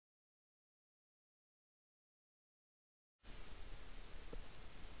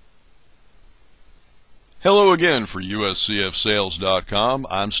Hello again for USCFsales.com.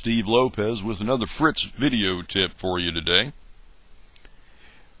 I'm Steve Lopez with another Fritz video tip for you today.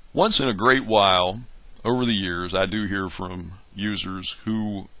 Once in a great while, over the years, I do hear from users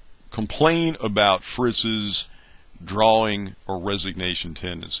who complain about Fritz's drawing or resignation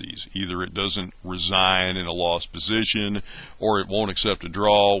tendencies. Either it doesn't resign in a lost position, or it won't accept a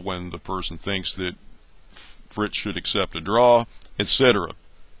draw when the person thinks that Fritz should accept a draw, etc.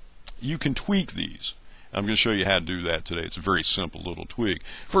 You can tweak these. I'm going to show you how to do that today. It's a very simple little tweak.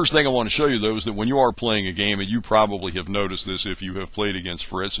 First thing I want to show you, though, is that when you are playing a game, and you probably have noticed this if you have played against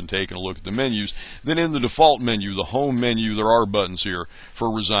Fritz and taken a look at the menus, then in the default menu, the home menu, there are buttons here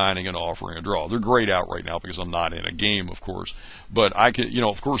for resigning and offering a draw. They're grayed out right now because I'm not in a game, of course. But I can,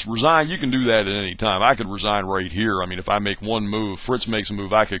 of course, resign, you can do that at any time. I could resign right here. I mean, if I make one move, Fritz makes a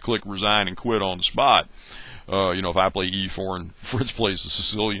move, I could click resign and quit on the spot. If I play E4 and Fritz plays the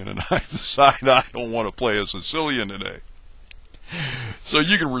Sicilian and I decide I don't want to play a Sicilian today. So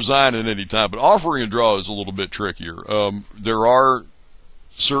you can resign at any time, but offering a draw is a little bit trickier. There are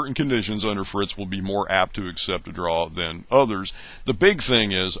certain conditions under Fritz will be more apt to accept a draw than others. The big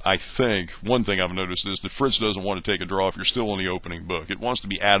thing is, I think, one thing I've noticed is that Fritz doesn't want to take a draw if you're still in the opening book. It wants to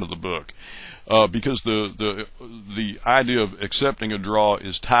be out of the book. Because the idea of accepting a draw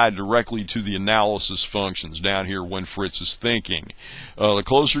is tied directly to the analysis functions down here when Fritz is thinking. The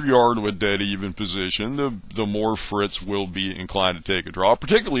closer you are to a dead even position, the more Fritz will be inclined to take a draw,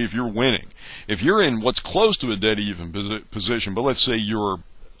 particularly if you're winning. If you're in what's close to a dead even position, but let's say you're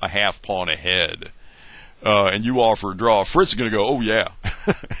a half pawn ahead, and you offer a draw, Fritz is going to go, oh yeah.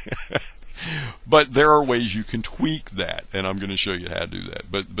 But there are ways you can tweak that, and I'm going to show you how to do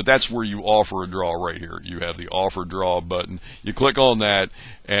that. But that's where you offer a draw right here. You have the offer draw button. You click on that,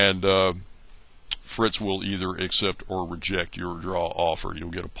 and Fritz will either accept or reject your draw offer.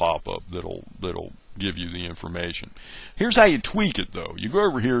 You'll get a pop-up that'll give you the information. Here's how you tweak it, though. You go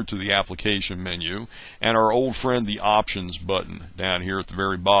over here to the application menu, and our old friend, the options button down here at the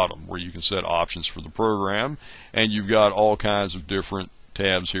very bottom, where you can set options for the program, and you've got all kinds of different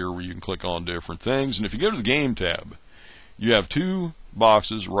tabs here where you can click on different things. And if you go to the game tab, you have two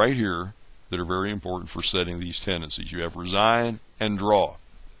boxes right here that are very important for setting these tendencies. You have resign and draw.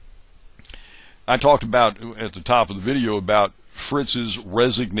 I talked about at the top of the video about Fritz's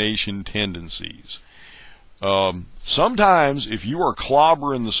resignation tendencies. Sometimes if you are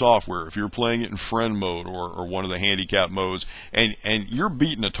clobbering the software, if you're playing it in friend mode or one of the handicap modes, and you're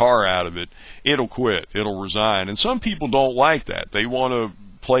beating the tar out of it, it'll quit, it'll resign. And some people don't like that. They want to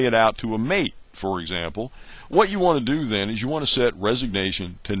play it out to a mate, for example. What you want to do then is you want to set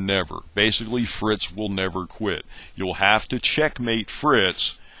resignation to never. Basically, Fritz will never quit. You'll have to checkmate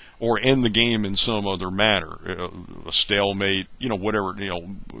Fritz or end the game in some other manner, a stalemate, whatever,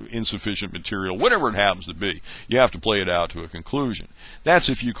 insufficient material, whatever it happens to be. You have to play it out to a conclusion. That's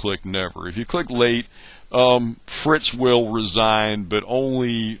if you click never. If you click late, Fritz will resign, but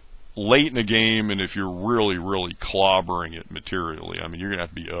only late in the game, and if you're really, really clobbering it materially. I mean, you're going to have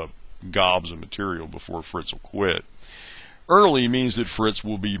to be up gobs of material before Fritz will quit. Early means that Fritz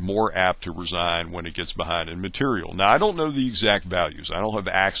will be more apt to resign when it gets behind in material. Now, I don't know the exact values. I don't have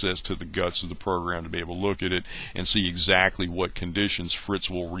access to the guts of the program to be able to look at it and see exactly what conditions Fritz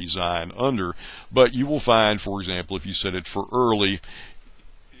will resign under. But you will find, for example, if you set it for early,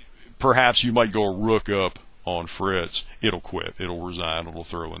 perhaps you might go a rook up on Fritz. It'll quit. It'll resign. It'll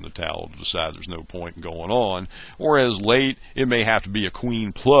throw in the towel to decide there's no point in going on. Whereas late, it may have to be a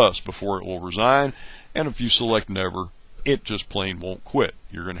queen plus before it will resign. And if you select never, it just plain won't quit.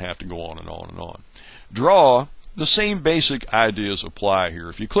 You're going to have to go on and on and on. Draw, the same basic ideas apply here.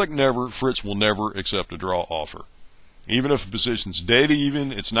 If you click never, Fritz will never accept a draw offer. Even if the position's dead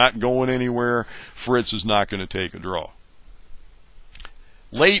even, it's not going anywhere, Fritz is not going to take a draw.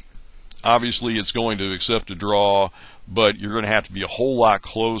 Late, obviously it's going to accept a draw, but you're going to have to be a whole lot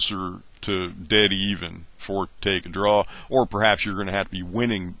closer to dead even for it to take a draw, or perhaps you're going to have to be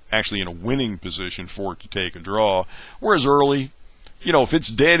winning, actually in a winning position for it to take a draw. Whereas early, if it's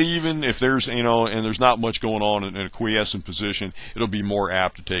dead even, if there's, and there's not much going on in a quiescent position, it'll be more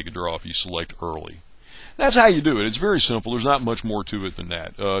apt to take a draw if you select early. That's how you do it. It's very simple. There's not much more to it than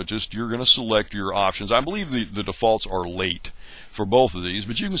that. Just you're going to select your options. I believe the defaults are late for both of these,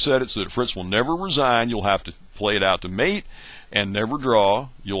 but you can set it so that Fritz will never resign. You'll have to play it out to mate, and never draw.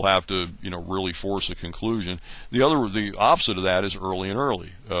 You'll have to, really force a conclusion. The opposite of that is early and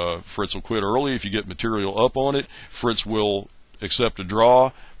early. Fritz will quit early if you get material up on it. Fritz will accept a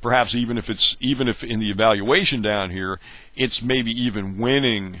draw. Perhaps even if in the evaluation down here, it's maybe even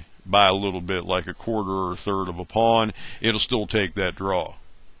winning by a little bit, like a quarter or a third of a pawn, it'll still take that draw.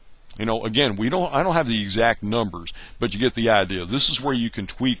 You know, again, I don't have the exact numbers, but you get the idea. This is where you can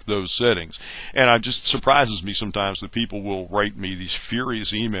tweak those settings. And it just surprises me sometimes that people will write me these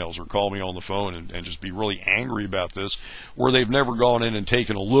furious emails or call me on the phone and just be really angry about this, where they've never gone in and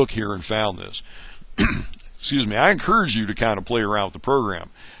taken a look here and found this. Excuse me. I encourage you to kind of play around with the program.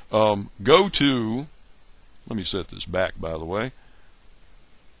 Go to, let me set this back, by the way.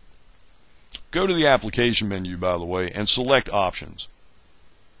 Go to the application menu, by the way, and select options.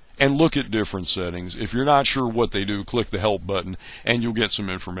 And look at different settings. If you're not sure what they do, click the help button and you'll get some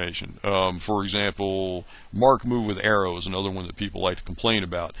information. For example, mark move with arrow is another one that people like to complain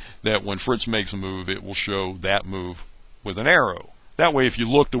about. That when Fritz makes a move, it will show that move with an arrow. That way, if you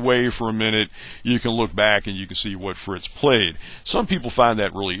looked away for a minute, you can look back and you can see what Fritz played. Some people find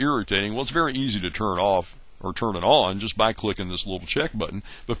that really irritating. Well, it's very easy to turn off or turn it on just by clicking this little check button,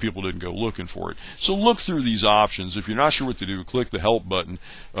 but people didn't go looking for it. So look through these options. If you're not sure what to do, click the help button.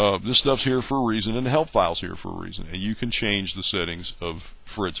 This stuff's here for a reason, and the help file's here for a reason, and you can change the settings of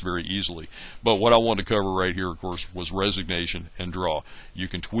Fritz very easily. But what I wanted to cover right here, of course, was resignation and draw. You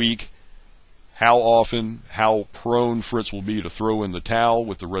can tweak how often, how prone Fritz will be to throw in the towel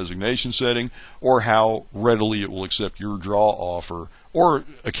with the resignation setting, or how readily it will accept your draw offer. Or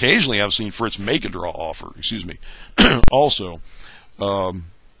occasionally I've seen Fritz make a draw offer, excuse me. Also,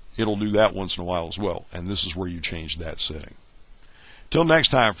 it'll do that once in a while as well, and this is where you change that setting. Till next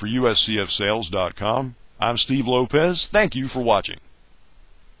time, for USCFsales.com, I'm Steve Lopez. Thank you for watching.